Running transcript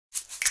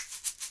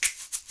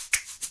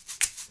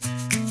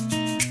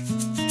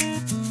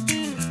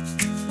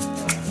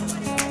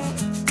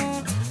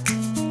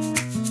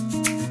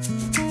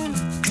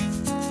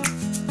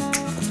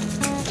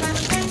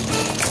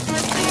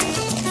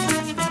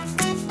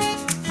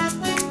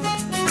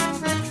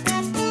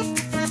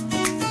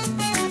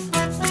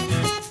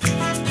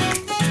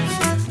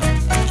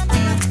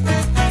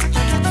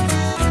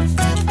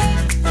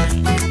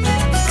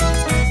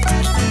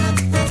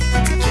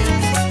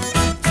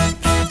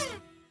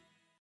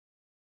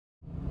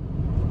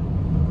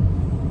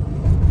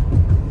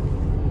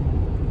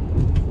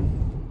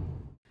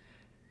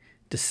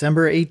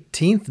December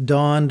 18th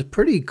dawned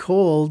pretty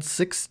cold,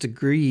 6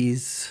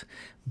 degrees,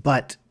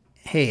 but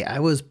hey, I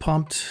was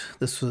pumped.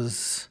 This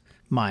was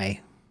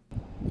my,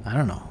 I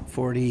don't know,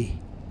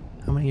 40,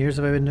 how many years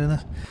have I been doing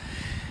this?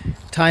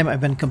 Time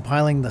I've been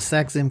compiling the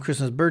Sax-Zim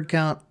Christmas bird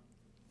count.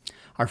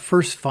 Our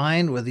first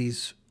find were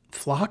these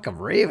flock of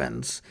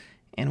ravens,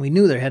 and we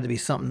knew there had to be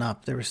something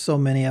up. There were so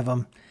many of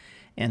them,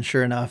 and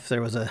sure enough,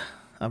 there was a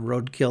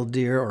roadkill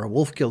deer or a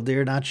wolf-killed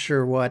deer, not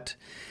sure what.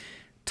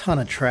 Ton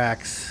of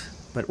tracks.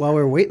 But while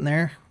we were waiting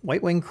there,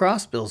 white-winged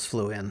crossbills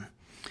flew in.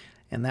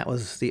 And that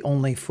was the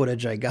only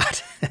footage I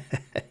got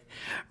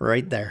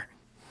right there.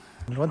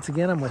 And once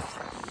again, I'm with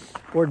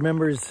board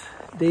members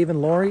Dave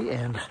and Lori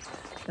and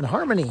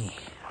Harmony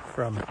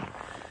from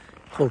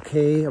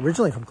Cloquet,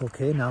 originally from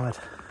Cloquet, now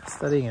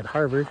studying at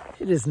Harvard.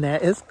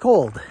 It's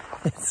cold.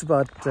 It's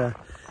about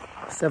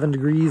 7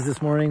 degrees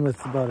this morning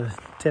with about a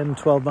 10,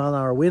 12 mile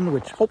an hour wind,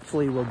 which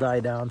hopefully will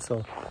die down.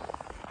 So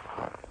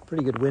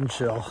pretty good wind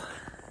chill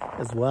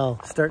as well.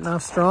 Starting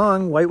off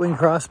strong, white-winged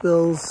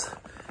crossbills,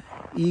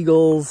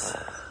 eagles,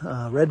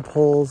 red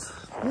poles.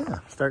 Yeah,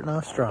 starting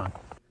off strong.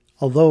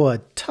 Although a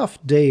tough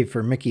day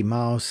for Mickey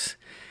Mouse,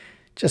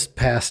 just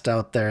passed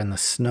out there in the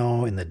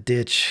snow in the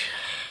ditch.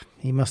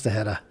 He must have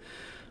had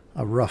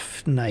a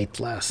rough night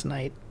last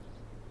night.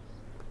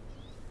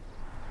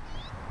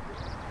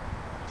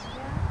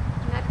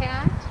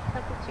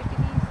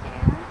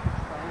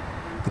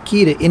 The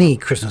key to any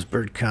Christmas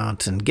bird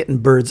count and getting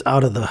birds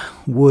out of the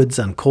woods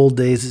on cold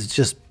days is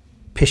just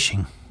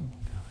pishing.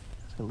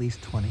 At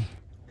least 20.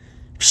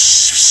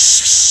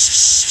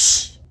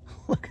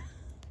 Look.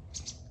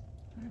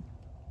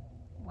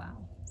 Wow.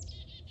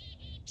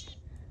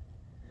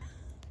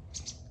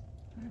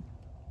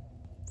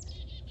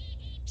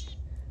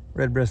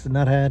 Red-breasted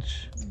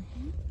nuthatch.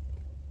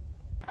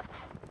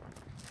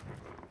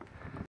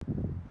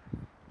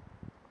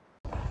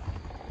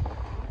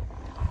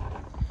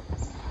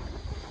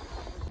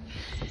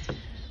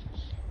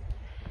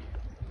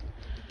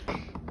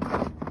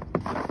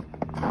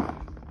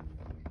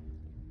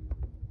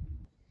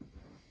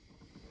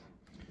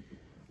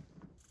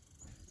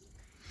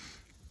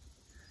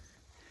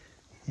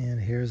 And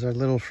here's our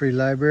little free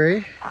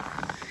library.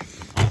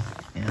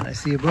 And I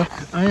see a book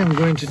I am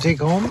going to take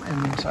home,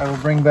 and I will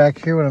bring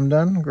back here when I'm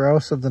done.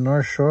 Grouse of the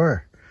North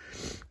Shore.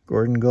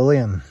 Gordon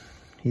Gullion.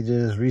 He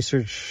did his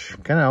research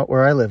kind of out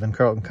where I live in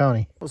Carleton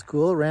County. It was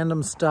cool. A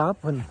random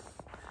stop and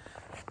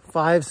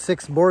 5,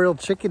 6 Boreal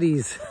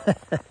chickadees.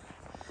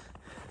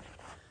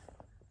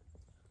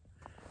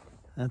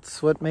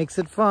 That's what makes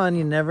it fun.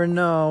 You never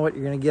know what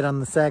you're going to get on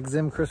the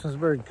Sax-Zim Christmas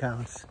bird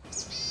counts.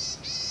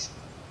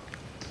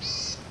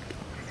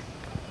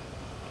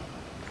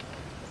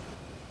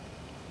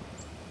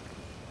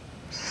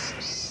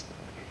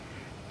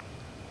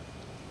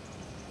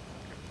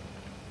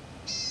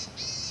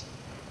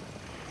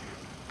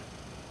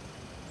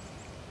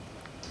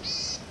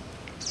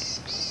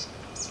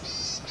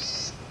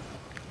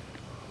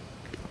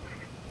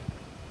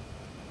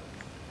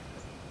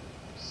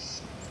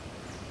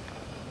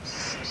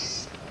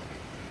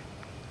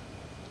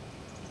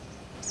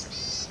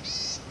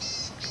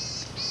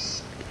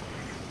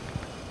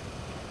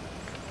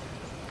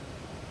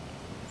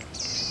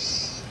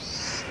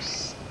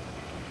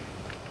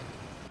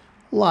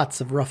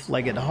 Lots of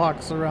rough-legged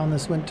hawks around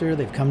this winter.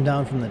 They've come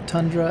down from the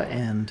tundra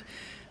and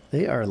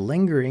they are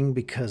lingering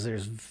because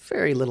there's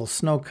very little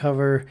snow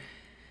cover,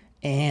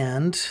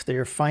 and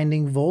they're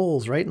finding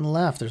voles right and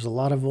left. There's a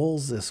lot of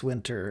voles this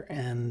winter,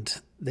 and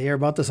they are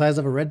about the size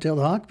of a red-tailed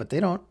hawk, but they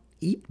don't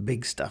eat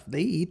big stuff.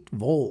 They eat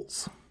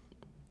voles.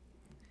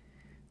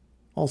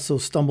 Also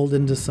stumbled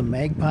into some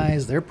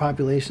magpies. Their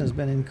population has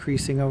been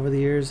increasing over the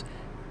years.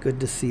 Good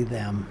to see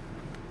them.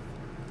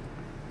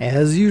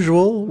 As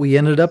usual, we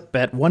ended up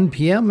at 1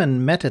 p.m.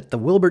 and met at the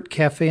Wilbert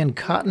Cafe in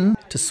Cotton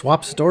to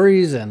swap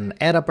stories and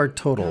add up our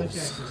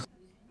totals.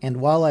 And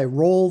while I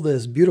roll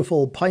this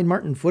beautiful Pine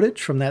Marten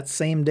footage from that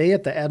same day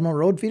at the Admiral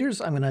Road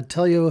Feeders, I'm going to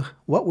tell you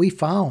what we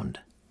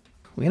found.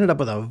 We ended up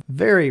with a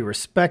very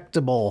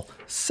respectable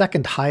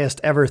second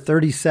highest ever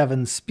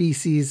 37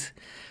 species.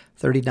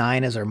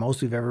 39 is our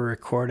most we've ever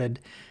recorded.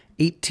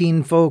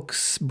 18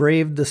 folks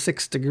braved the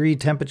 6-degree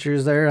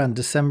temperatures there on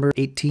December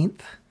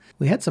 18th.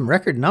 We had some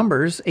record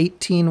numbers.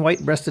 18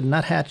 white-breasted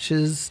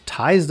nuthatches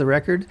ties the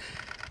record.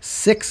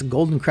 6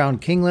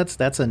 golden-crowned kinglets,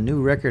 that's a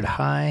new record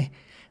high.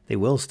 They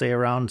will stay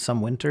around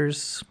some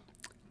winters.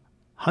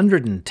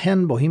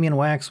 110 Bohemian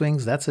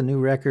waxwings, that's a new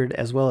record,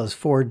 as well as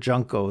 4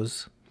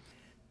 juncos.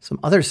 Some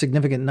other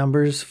significant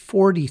numbers,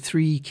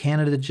 43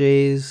 Canada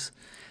jays.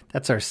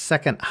 That's our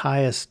second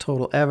highest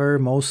total ever,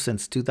 most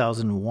since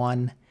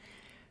 2001.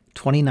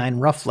 29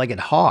 rough-legged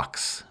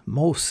hawks,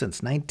 most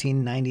since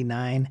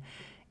 1999.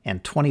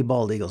 And 20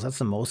 bald eagles. That's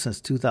the most since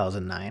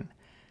 2009.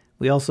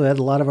 We also had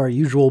a lot of our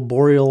usual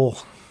boreal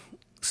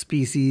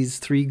species,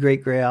 3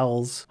 great gray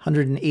owls,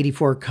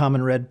 184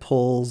 common red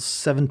poles,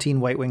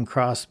 17 white-winged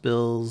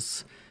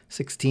crossbills,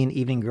 16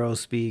 evening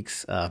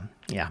grosbeaks.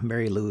 Yeah,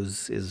 Mary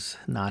Lou's is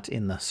not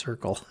in the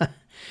circle.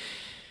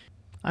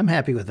 I'm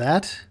happy with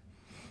that.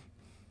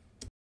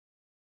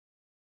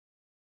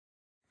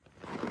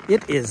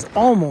 It is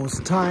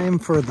almost time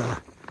for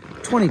the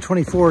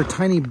 2024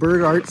 Tiny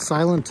Bird Art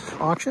Silent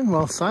auction.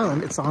 Well,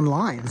 silent, it's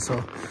online.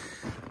 So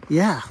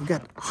yeah, we've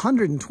got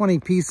 120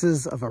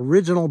 pieces of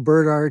original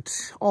bird art,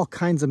 all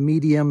kinds of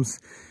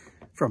mediums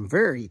from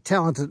very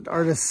talented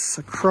artists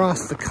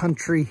across the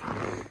country.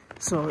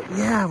 So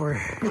yeah,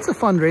 it's a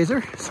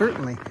fundraiser,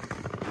 certainly.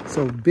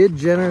 So bid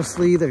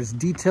generously. There's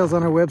details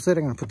on our website.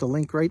 I'm gonna put the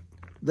link right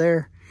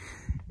there.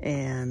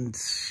 And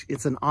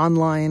it's an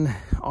online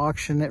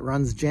auction. It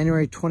runs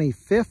January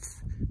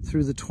 25th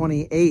through the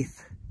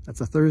 28th.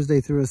 That's a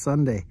Thursday through a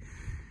Sunday.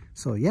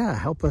 So yeah,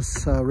 help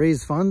us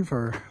raise funds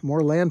for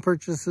more land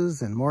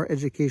purchases and more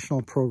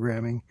educational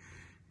programming.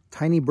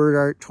 Tiny Bird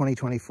Art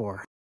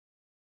 2024.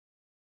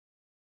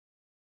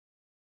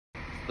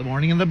 The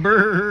morning of the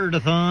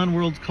BRRRRdathon,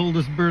 world's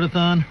coldest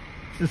birdathon.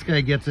 This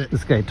guy gets it.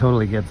 This guy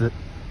totally gets it.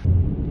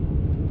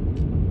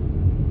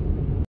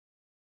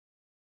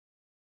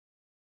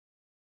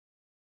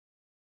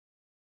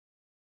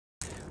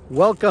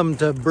 Welcome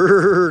to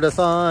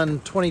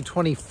BRRRRdathon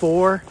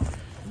 2024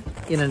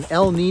 in an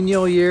El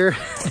Nino year.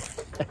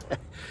 You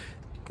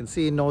can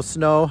see no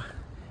snow,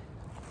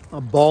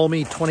 a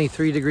balmy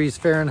 23 degrees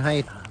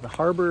Fahrenheit. The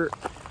harbor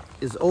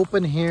is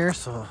open here,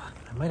 so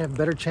I might have a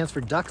better chance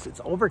for ducks. It's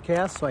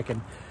overcast, so I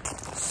can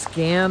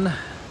scan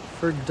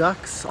for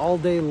ducks all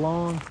day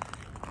long,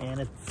 and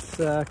it's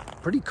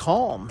pretty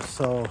calm,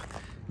 so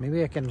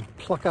maybe I can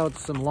pluck out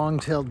some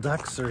long-tailed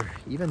ducks or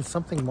even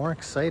something more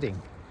exciting.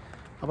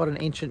 How about an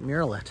ancient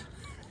murrelet?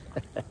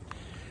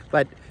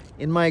 But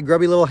in my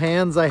grubby little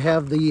hands, I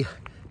have the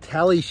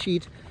tally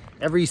sheet.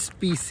 Every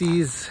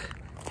species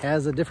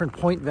has a different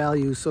point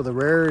value, so the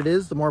rarer it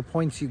is, the more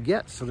points you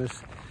get. So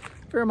there's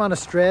a fair amount of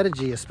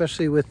strategy,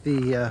 especially with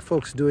the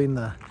folks doing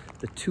the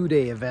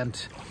two-day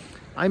event.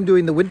 I'm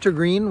doing the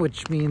wintergreen,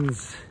 which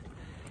means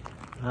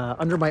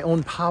under my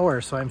own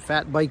power. So I'm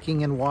fat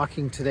biking and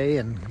walking today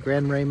in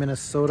Grand Marais,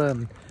 Minnesota,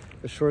 and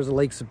the shores of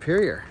Lake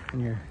Superior.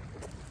 And you're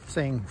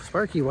saying,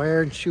 Sparky, why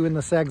aren't you in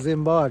the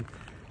Sax-Zim bog?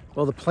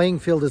 Well, the playing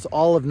field is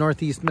all of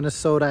northeast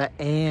Minnesota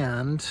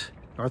and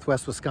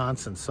northwest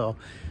Wisconsin, so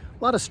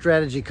a lot of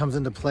strategy comes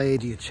into play.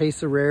 Do you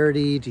chase a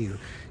rarity? Do you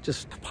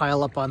just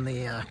pile up on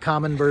the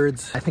common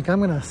birds? I think I'm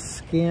gonna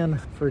scan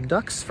for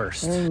ducks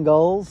first. And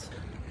gulls.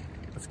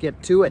 Let's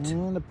get to it.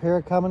 And a pair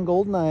of common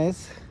golden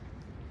eyes.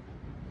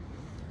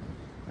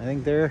 I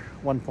think they're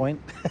 1 point.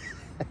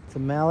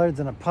 Some mallards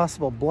and a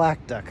possible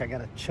black duck I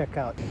gotta check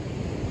out.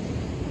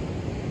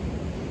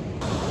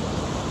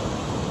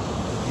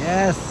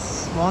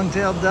 Yes,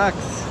 long-tailed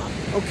ducks.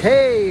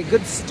 Okay,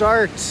 good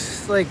start.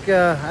 It's like,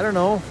 I don't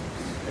know,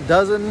 a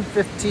dozen,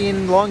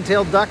 15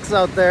 long-tailed ducks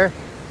out there.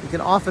 You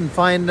can often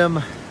find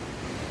them,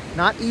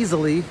 not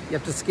easily, you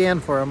have to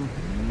scan for them,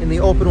 in the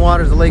open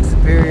waters of Lake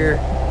Superior,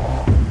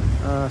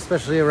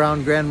 especially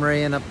around Grand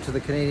Marais and up to the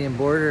Canadian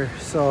border.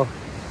 So,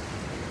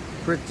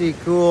 pretty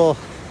cool.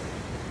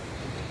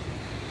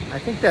 I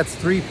think that's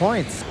 3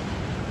 points.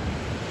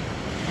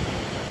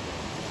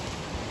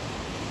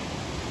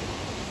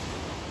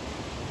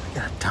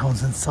 Got a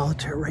Townsend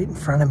Solitaire right in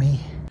front of me.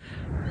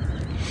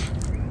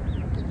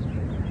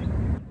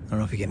 I don't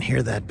know if you can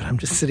hear that, but I'm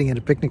just sitting at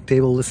a picnic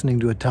table listening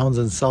to a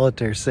Townsend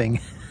Solitaire sing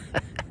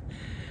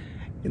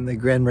in the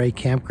Grand Marais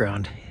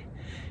campground.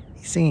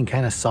 He's singing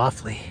kind of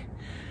softly.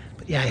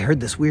 But yeah, I heard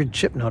this weird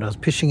chip note. I was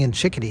fishing in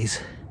Chickadees.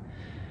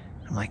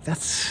 I'm like,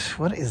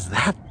 what is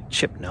that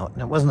chip note?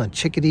 And it wasn't a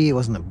Chickadee, it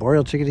wasn't a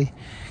Boreal Chickadee.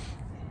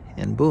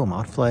 And boom,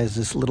 out flies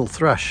this little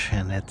thrush,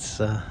 and it's,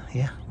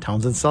 yeah,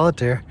 Townsend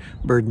Solitaire,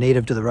 bird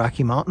native to the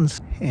Rocky Mountains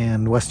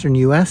and western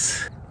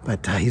U.S.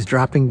 But he's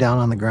dropping down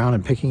on the ground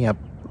and picking up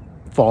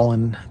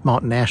fallen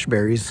mountain ash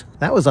berries.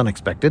 That was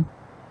unexpected.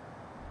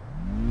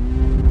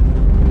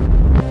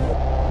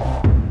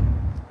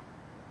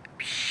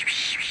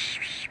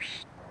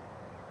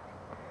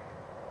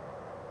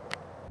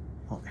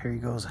 Oh, here he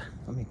goes.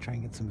 Let me try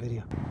and get some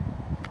video.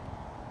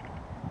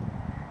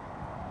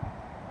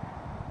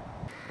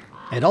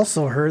 I'd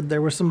also heard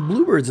there were some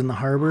bluebirds in the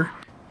harbor,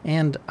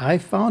 and I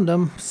found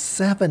them,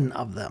 7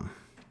 of them.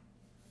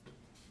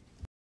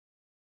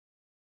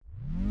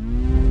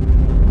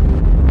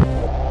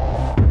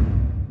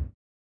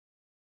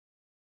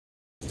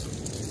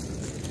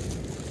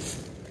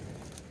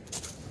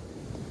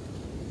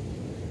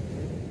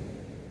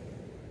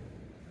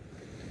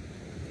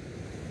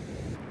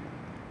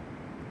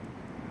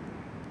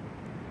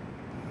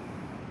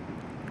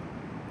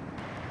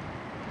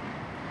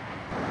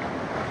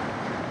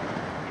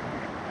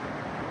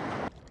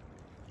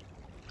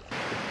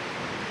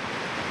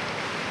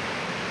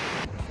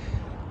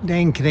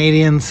 Dang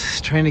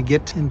Canadians trying to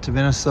get into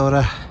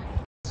Minnesota.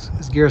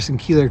 As Garrison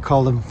Keeler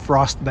called them,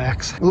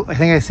 frostbacks. Oh, I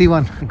think I see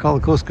one. I call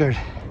the Coast Guard.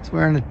 It's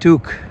wearing a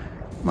toque.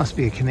 Must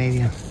be a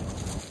Canadian.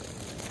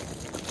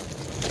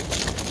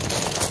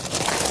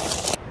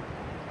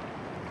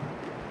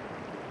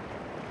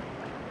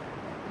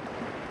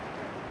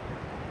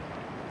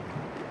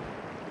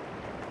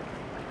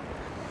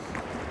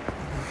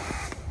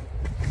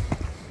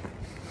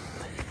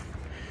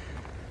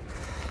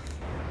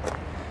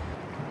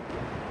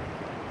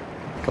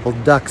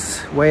 Couple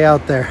ducks way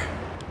out there.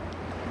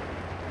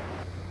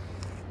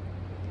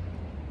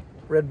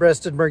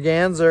 Red-breasted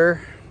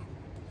merganser.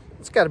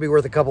 It's got to be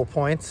worth a couple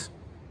points.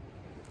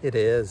 It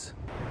is.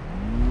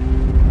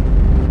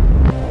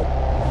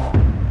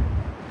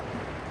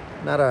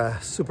 Not a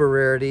super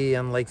rarity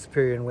on Lake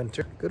Superior in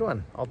winter. Good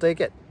one. I'll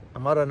take it.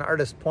 I'm out on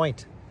Artist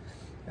Point.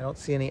 I don't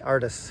see any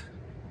artists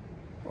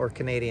or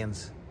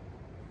Canadians.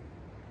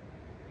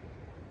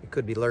 It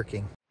could be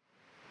lurking.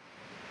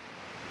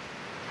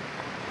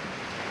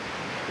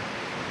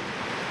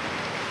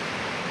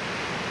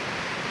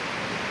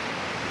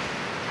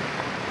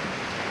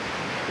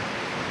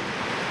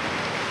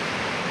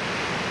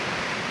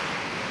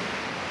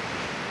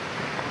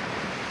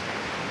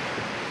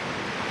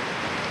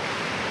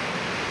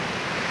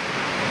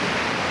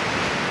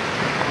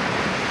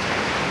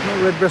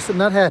 No red-breasted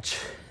nuthatch.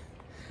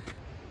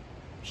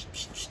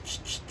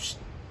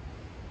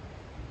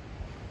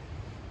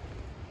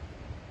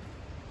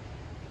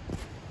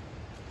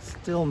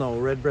 Still no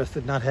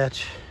red-breasted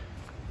nuthatch.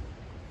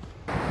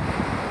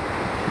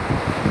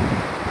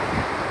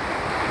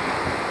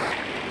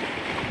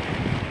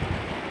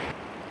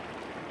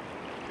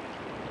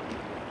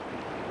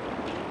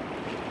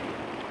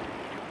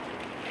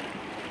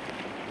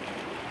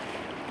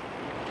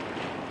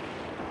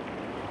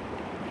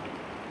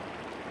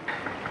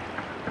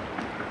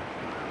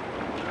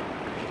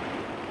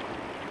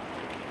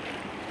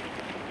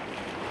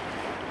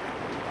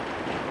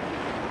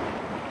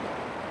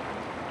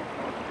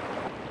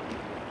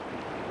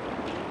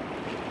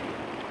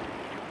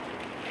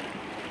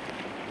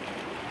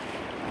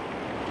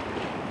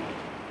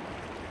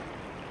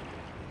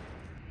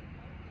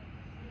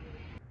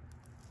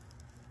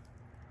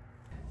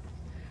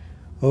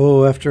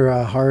 Oh, after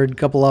a hard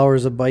couple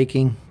hours of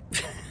biking,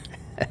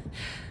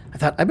 I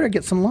thought I better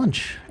get some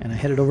lunch. And I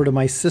headed over to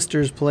my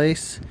sister's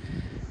place.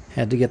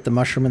 Had to get the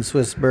mushroom and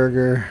Swiss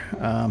burger,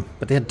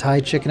 but they had Thai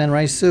chicken and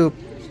rice soup.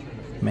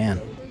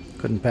 Man,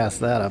 couldn't pass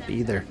that up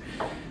either.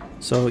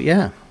 So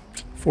yeah,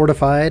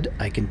 fortified,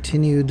 I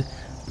continued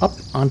up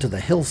onto the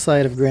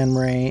hillside of Grand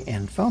Marais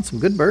and found some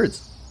good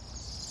birds.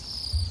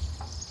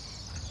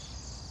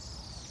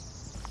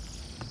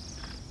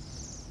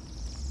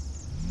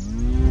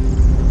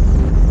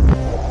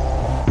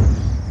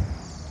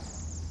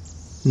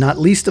 Not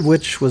least of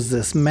which was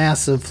this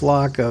massive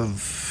flock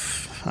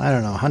of, I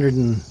don't know,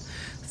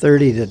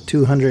 130 to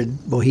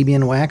 200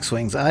 Bohemian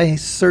waxwings. I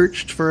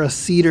searched for a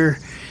cedar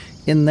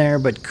in there,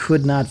 but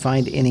could not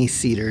find any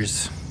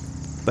cedars.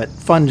 But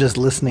fun just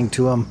listening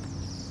to them.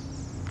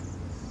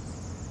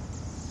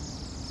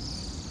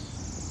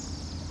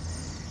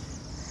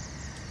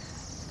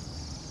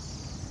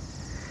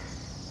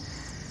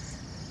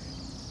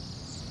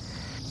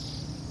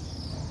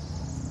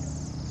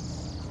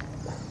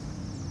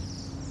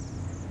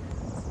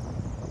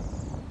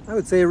 I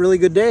would say a really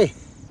good day.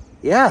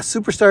 Yeah,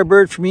 superstar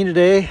bird for me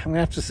today. I'm gonna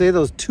have to say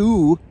those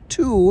two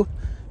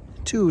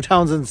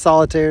Townsend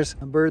solitaires.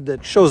 A bird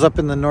that shows up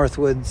in the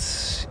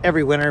Northwoods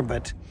every winter,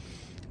 but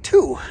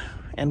two.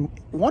 And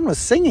one was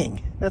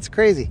singing. That's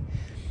crazy.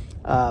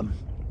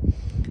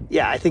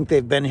 Yeah, I think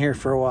they've been here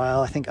for a while.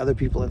 I think other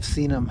people have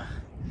seen them,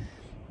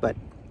 but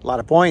a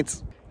lot of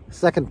points.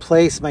 Second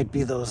place might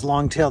be those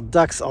long-tailed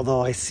ducks,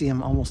 although I see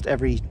them almost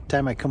every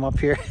time I come up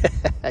here.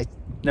 I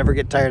never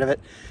get tired of it.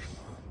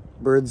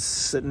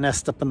 Birds that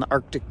nest up in the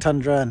Arctic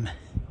tundra and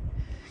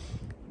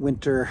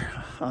winter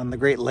on the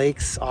Great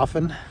Lakes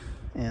often,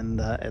 and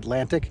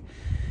Atlantic.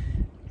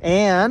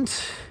 And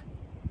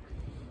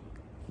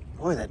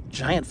boy, that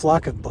giant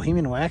flock of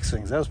Bohemian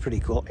waxwings, that was pretty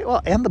cool.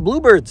 Well, and the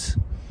bluebirds.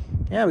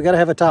 Yeah, we got to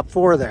have a top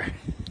 4 there.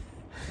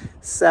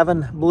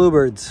 7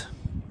 bluebirds.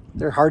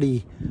 They're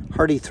hardy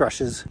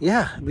thrushes.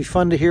 Yeah, it'd be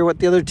fun to hear what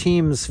the other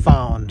teams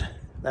found.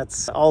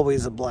 That's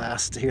always a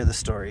blast to hear the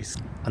stories.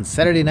 On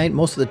Saturday night,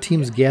 most of the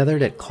teams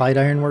gathered at Clyde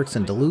Ironworks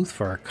in Duluth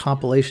for our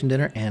compilation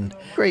dinner, and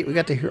great, we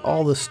got to hear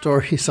all the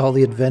stories, all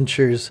the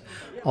adventures,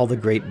 all the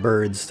great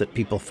birds that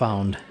people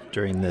found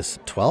during this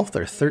 12th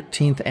or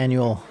 13th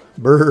annual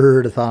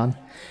BRRRRdathon.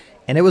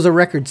 And it was a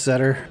record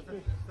setter.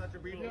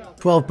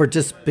 12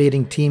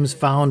 participating teams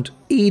found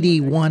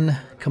 81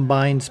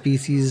 combined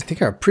species. I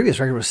think our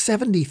previous record was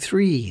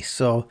 73,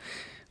 so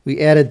we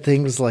added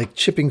things like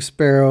chipping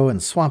sparrow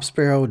and swamp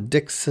sparrow,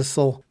 dick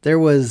sissel. There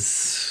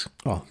was,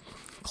 well,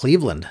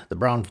 Cleveland, the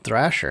brown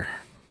thrasher.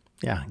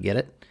 Yeah, get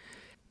it?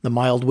 The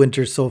mild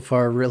winter so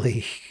far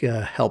really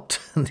helped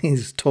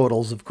these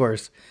totals, of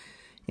course,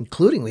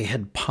 including we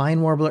had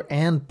pine warbler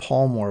and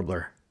palm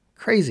warbler.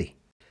 Crazy.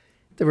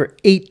 There were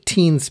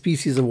 18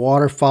 species of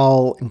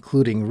waterfowl,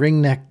 including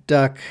ringneck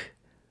duck,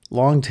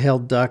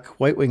 long-tailed duck,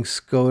 white-winged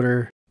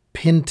scoter,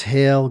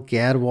 pintail,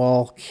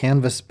 gadwall,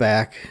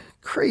 canvasback.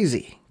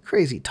 Crazy.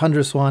 Crazy.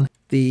 Tundra swan.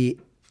 The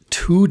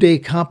 2-day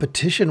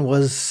competition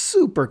was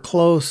super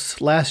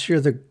close. Last year,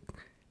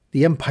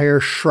 the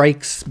Empire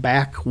Shrikes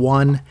back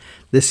won.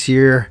 This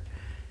year,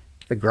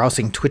 the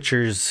Grousing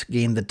Twitchers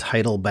gained the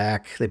title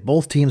back.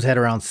 Both teams had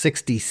around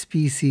 60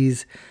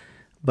 species.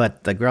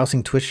 But the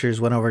grousing twitchers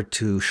went over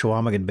to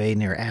Chequamegon Bay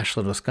near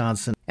Ashland,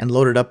 Wisconsin, and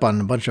loaded up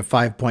on a bunch of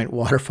 5-point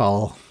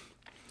waterfowl.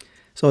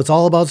 So it's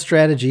all about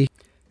strategy.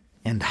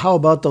 And how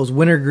about those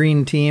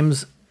wintergreen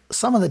teams?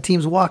 Some of the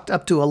teams walked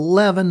up to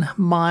 11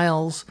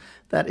 miles.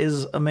 That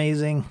is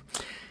amazing.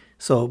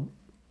 So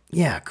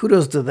yeah,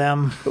 kudos to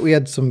them. But we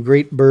had some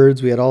great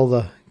birds. We had all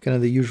the kind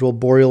of the usual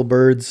boreal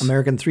birds,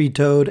 American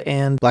three-toed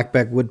and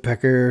blackback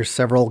woodpecker,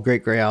 several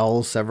great gray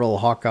owls, several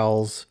hawk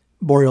owls,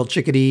 boreal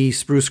chickadee,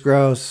 spruce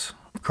grouse,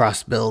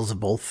 crossbills of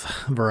both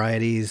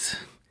varieties.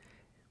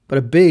 But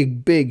a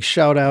big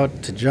shout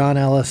out to John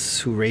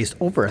Ellis, who raised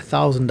over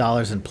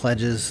 $1,000 in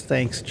pledges.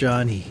 Thanks,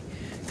 John. He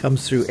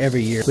comes through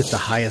every year with the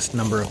highest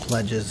number of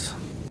pledges.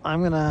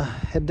 I'm gonna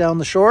head down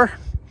the shore.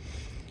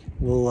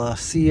 We'll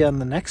see you on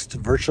the next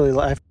Virtually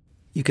Live.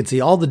 You can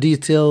see all the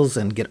details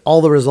and get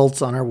all the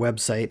results on our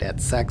website at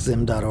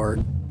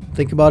saxzim.org.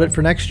 Think about it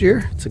for next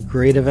year. It's a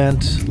great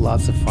event,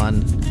 lots of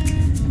fun.